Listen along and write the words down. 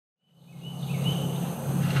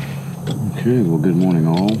Okay, well, good morning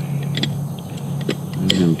all.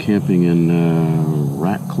 I'm camping in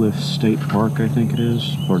Ratcliff State Park, I think it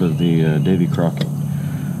is, part of the Davy Crockett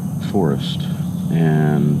forest,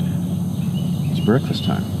 and it's breakfast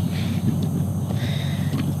time.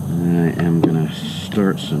 I am gonna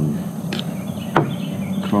start some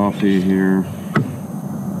coffee here.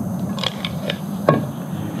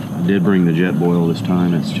 I did bring the JetBoil this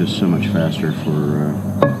time. It's just so much faster for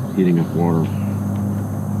heating up water.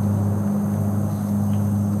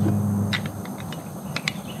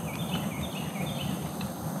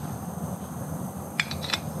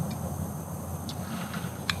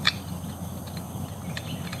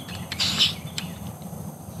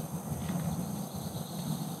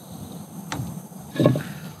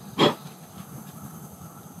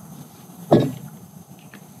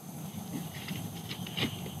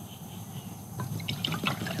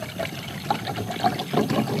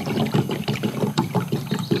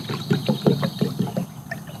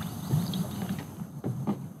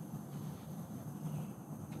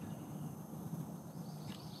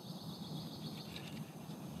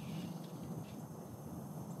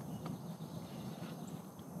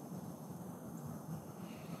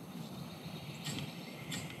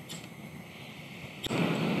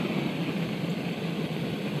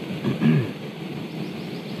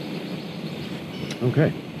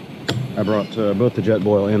 Okay, I brought both the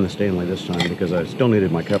JetBoil and the Stanley this time because I still needed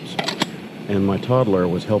my cups, and my toddler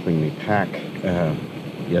was helping me pack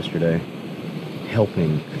yesterday.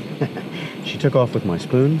 Helping. She took off with my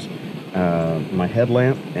spoons, my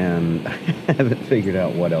headlamp, and I haven't figured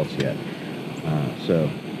out what else yet. So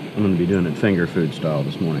I'm going to be doing it finger food style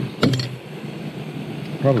this morning.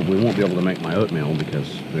 Probably won't be able to make my oatmeal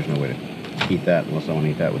because there's no way to eat that unless I want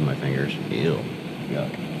to eat that with my fingers. Ew.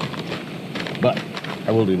 Yuck. But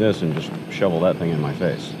I will do this and just shovel that thing in my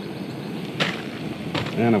face.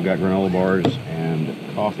 And I've got granola bars and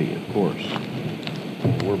coffee, of course.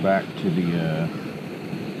 We're back to the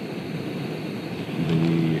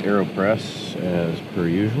AeroPress as per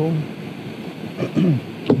usual.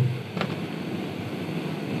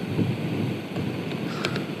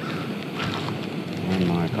 And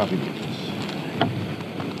my coffee beans.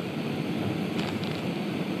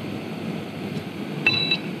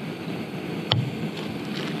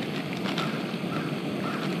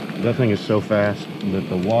 That thing is so fast that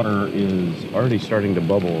the water is already starting to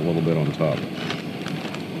bubble a little bit on top.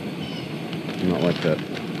 Not like that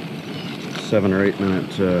 7 or 8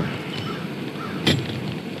 minute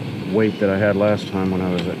wait that I had last time when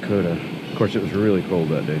I was at Coda. Of course, it was really cold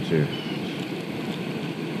that day too.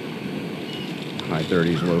 High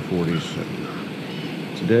 30s, low 40s. So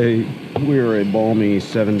today we were a balmy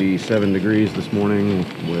 77 degrees this morning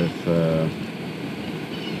with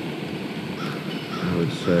I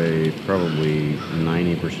would say probably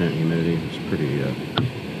 90% humidity. It's pretty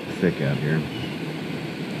thick out here.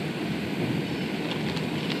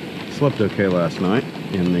 Slept okay last night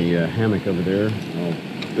in the hammock over there. I'll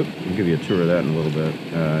give you a tour of that in a little bit.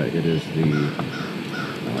 It is the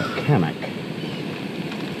hammock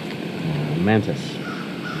Mantis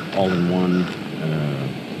all-in-one.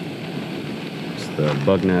 It's the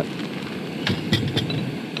bug net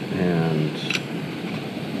and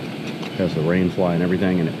has the rain fly and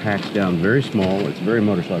everything, and it packs down very small. It's very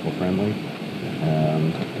motorcycle friendly. I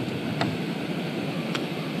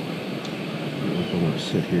don't know if I want to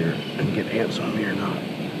sit here and get ants on me or not.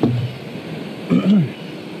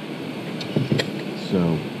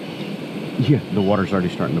 So yeah, the water's already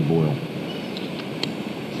starting to boil.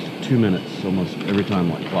 2 minutes almost every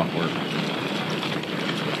time, like clockwork.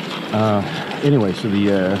 Anyway, so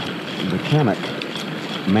the hammock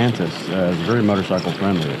Mantis is very motorcycle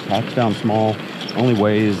friendly. It packs down small, only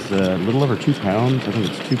weighs a little over 2 pounds. I think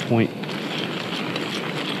it's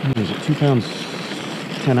 2 pounds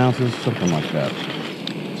 10 ounces, something like that.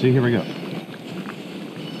 See, here we go.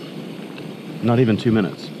 Not even 2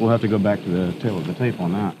 minutes. We'll have to go back to the tail of the tape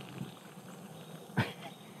on that.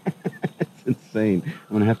 It's insane.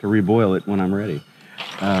 I'm gonna have to reboil it when I'm ready.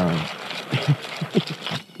 I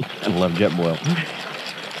love JetBoil.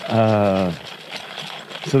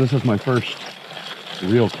 So this is my first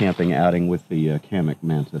real camping outing with the hammock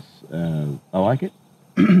Mantis. I like it.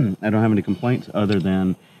 I don't have any complaints other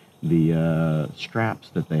than the straps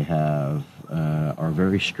that they have are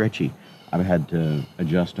very stretchy. I've had to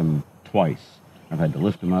adjust them twice. I've had to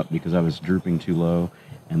lift them up because I was drooping too low,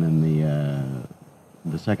 and then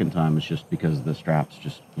the second time it's just because the straps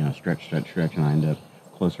just, you know, stretch, and I end up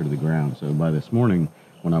closer to the ground. So by this morning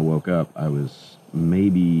when I woke up, I was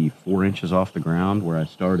maybe 4 inches off the ground where I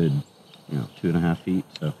started 2.5 feet.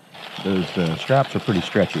 So those straps are pretty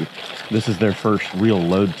stretchy. This is their first real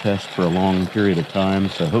load test for a long period of time,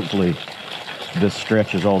 so hopefully this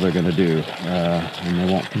stretch is all they're going to do, and they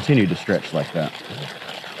won't continue to stretch like that.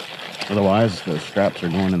 Otherwise, those straps are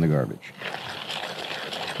going in the garbage.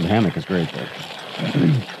 The hammock is great, though. I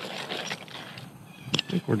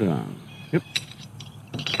think we're done. Yep.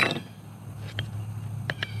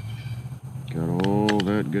 Got all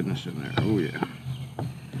that goodness in there. Oh, yeah.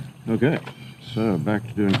 Okay, so back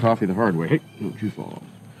to doing coffee the hard way. Hey, don't you fall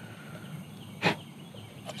off.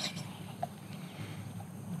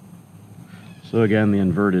 So again, the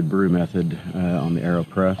inverted brew method on the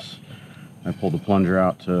AeroPress. I pull the plunger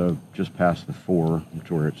out to just past the 4,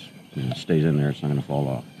 to where it's stays in there. It's not going to fall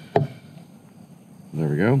off. There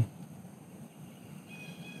we go.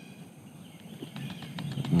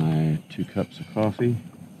 My 2 cups of coffee.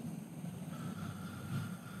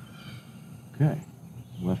 Okay.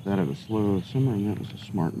 Left that at a slow simmer, and that was a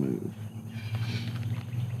smart move.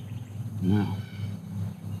 Now,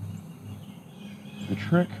 the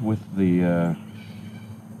trick with the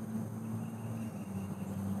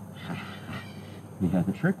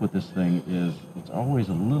the trick with this thing is it's always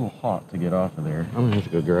a little hot to get off of there. I'm gonna have to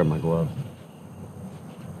go grab my glove.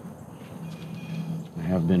 I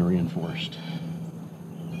have been reinforced.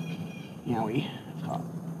 Yowie, it's hot.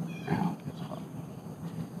 Ow, it's hot.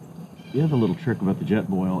 The other little trick about the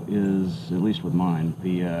JetBoil is, at least with mine,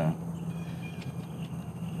 the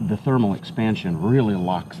thermal expansion really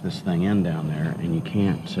locks this thing in down there, and you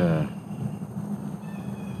can't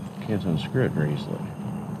unscrew it very easily.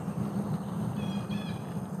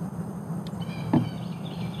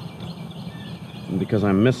 And because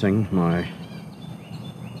I'm missing my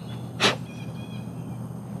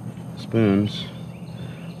spoons,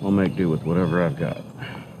 I'll make do with whatever I've got.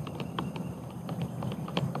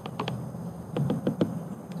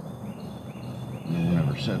 No one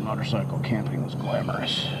ever said motorcycle camping was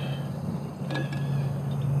glamorous.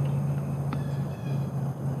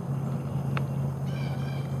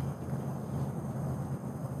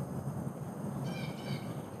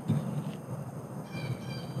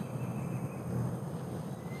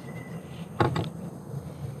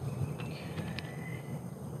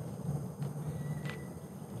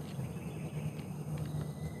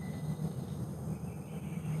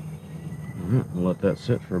 I'll let that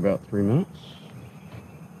sit for about 3 minutes.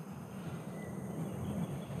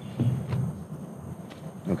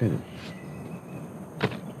 Okay then.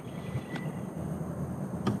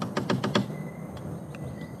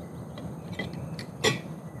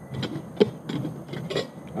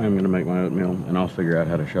 I'm going to make my oatmeal, and I'll figure out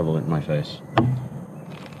how to shovel it in my face.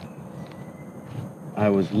 I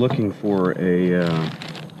was looking for a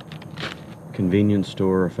convenience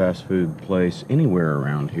store, a fast food place, anywhere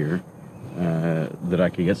around here that I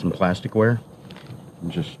could get some plasticware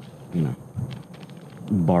and just,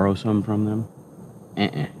 borrow some from them.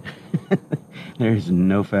 There's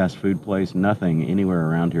no fast food place, nothing anywhere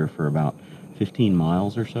around here for about 15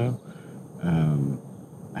 miles or so.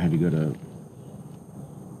 I had to go to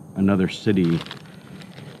another city,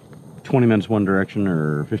 20 minutes one direction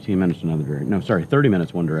or 15 minutes another direction. No, sorry, 30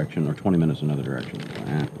 minutes one direction or 20 minutes another direction.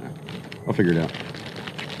 I'll figure it out.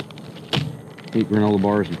 Eat granola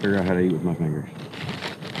bars and figure out how to eat with my fingers.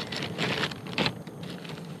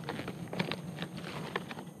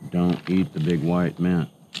 Don't eat the big white mint.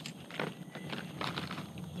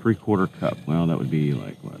 3/4 cup. Well, that would be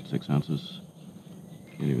like, what, 6 ounces?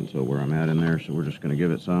 Can't even tell where I'm at in there, so we're just going to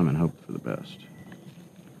give it some and hope for the best.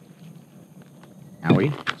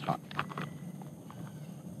 Owie, it's hot.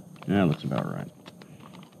 Yeah, looks about right.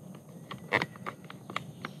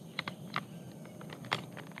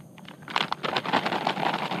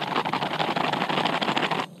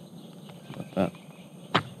 Let that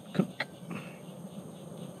cook.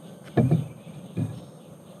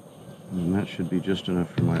 And that should be just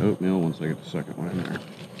enough for my oatmeal once I get the second one in there.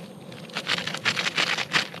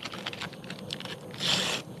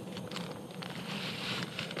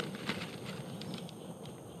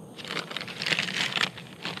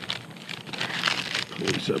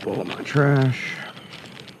 Mix up all of my trash.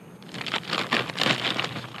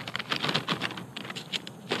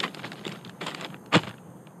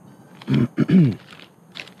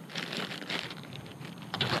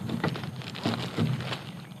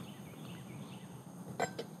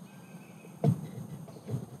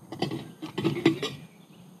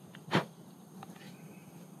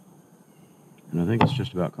 And I think it's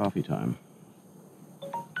just about coffee time.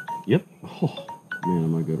 Yep. Oh, man,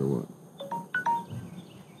 am I good or what?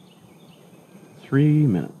 3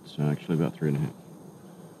 minutes. Actually, about 3.5.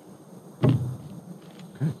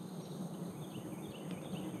 Okay.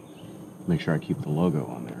 Make sure I keep the logo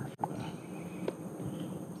on there for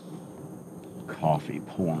the coffee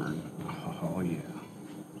porn. Oh yeah.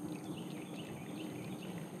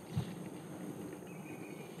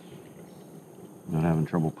 Not having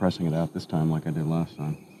trouble pressing it out this time like I did last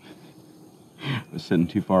time. I was sitting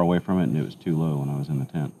too far away from it and it was too low when I was in the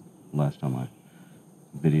tent last time I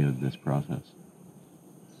videoed this process.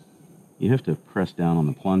 You have to press down on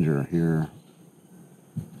the plunger here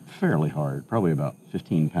fairly hard, probably about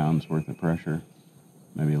 15 pounds worth of pressure,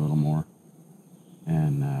 maybe a little more,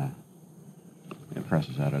 and it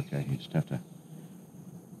presses out okay. You just have to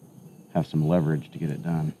have some leverage to get it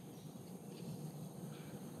done.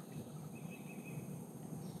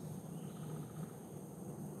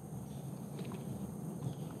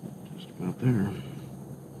 Just about there.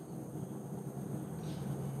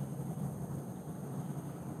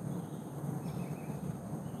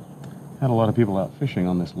 Had a lot of people out fishing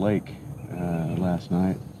on this lake last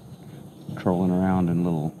night, trolling around in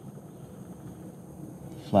little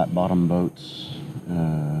flat bottom boats.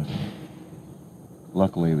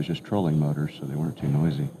 Luckily it was just trolling motors, so they weren't too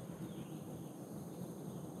noisy.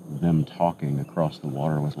 Them talking across the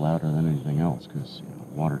water was louder than anything else, because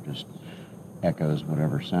water just echoes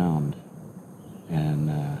whatever sound. And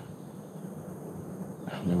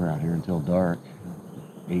they were out here until dark,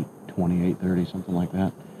 8:20, 8:30, something like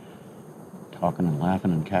that, talking and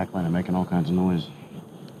laughing and cackling and making all kinds of noise.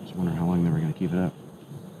 Just wondering how long they were going to keep it up.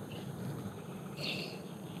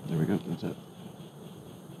 There we go, that's it.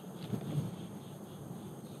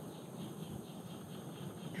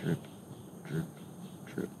 Drip, drip,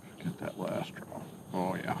 drip. Get that last drop.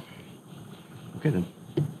 Oh yeah. Okay then.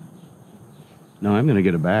 Now I'm going to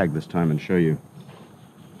get a bag this time and show you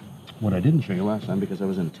what I didn't show you last time, because I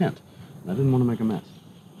was in a tent and I didn't want to make a mess.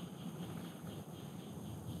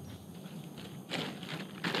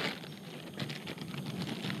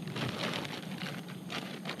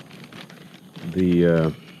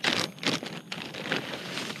 The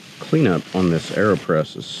cleanup on this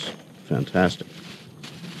AeroPress is fantastic.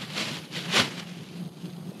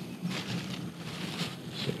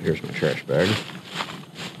 So here's my trash bag.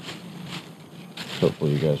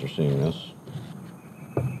 Hopefully you guys are seeing this.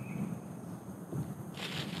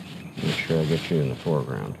 Make sure I get you in the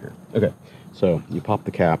foreground here. Okay, so you pop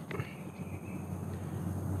the cap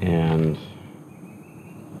and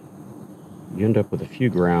you end up with a few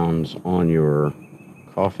grounds on your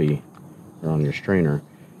coffee or on your strainer,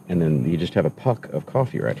 and then you just have a puck of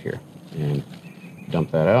coffee right here, and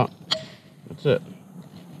dump that out. That's it.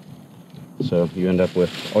 So you end up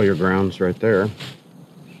with all your grounds right there.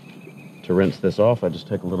 To rinse this off, I just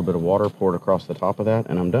take a little bit of water, pour it across the top of that,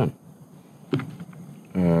 and I'm done.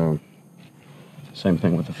 Same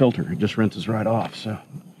thing with the filter, it just rinses right off, so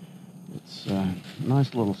it's a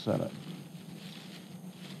nice little setup.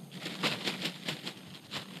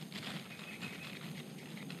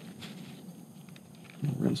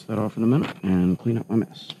 Rinse that off in a minute and clean up my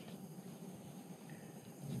mess.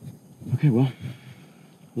 Okay, well,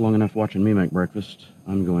 long enough watching me make breakfast.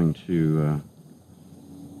 I'm going to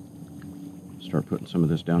start putting some of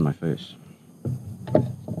this down my face.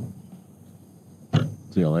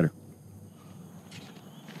 See y'all later.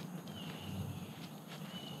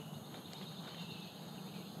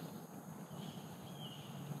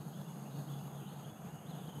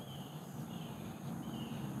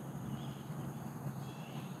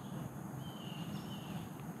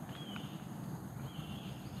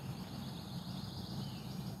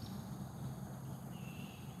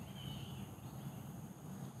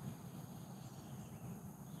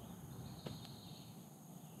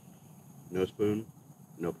 No spoon,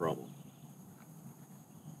 no problem.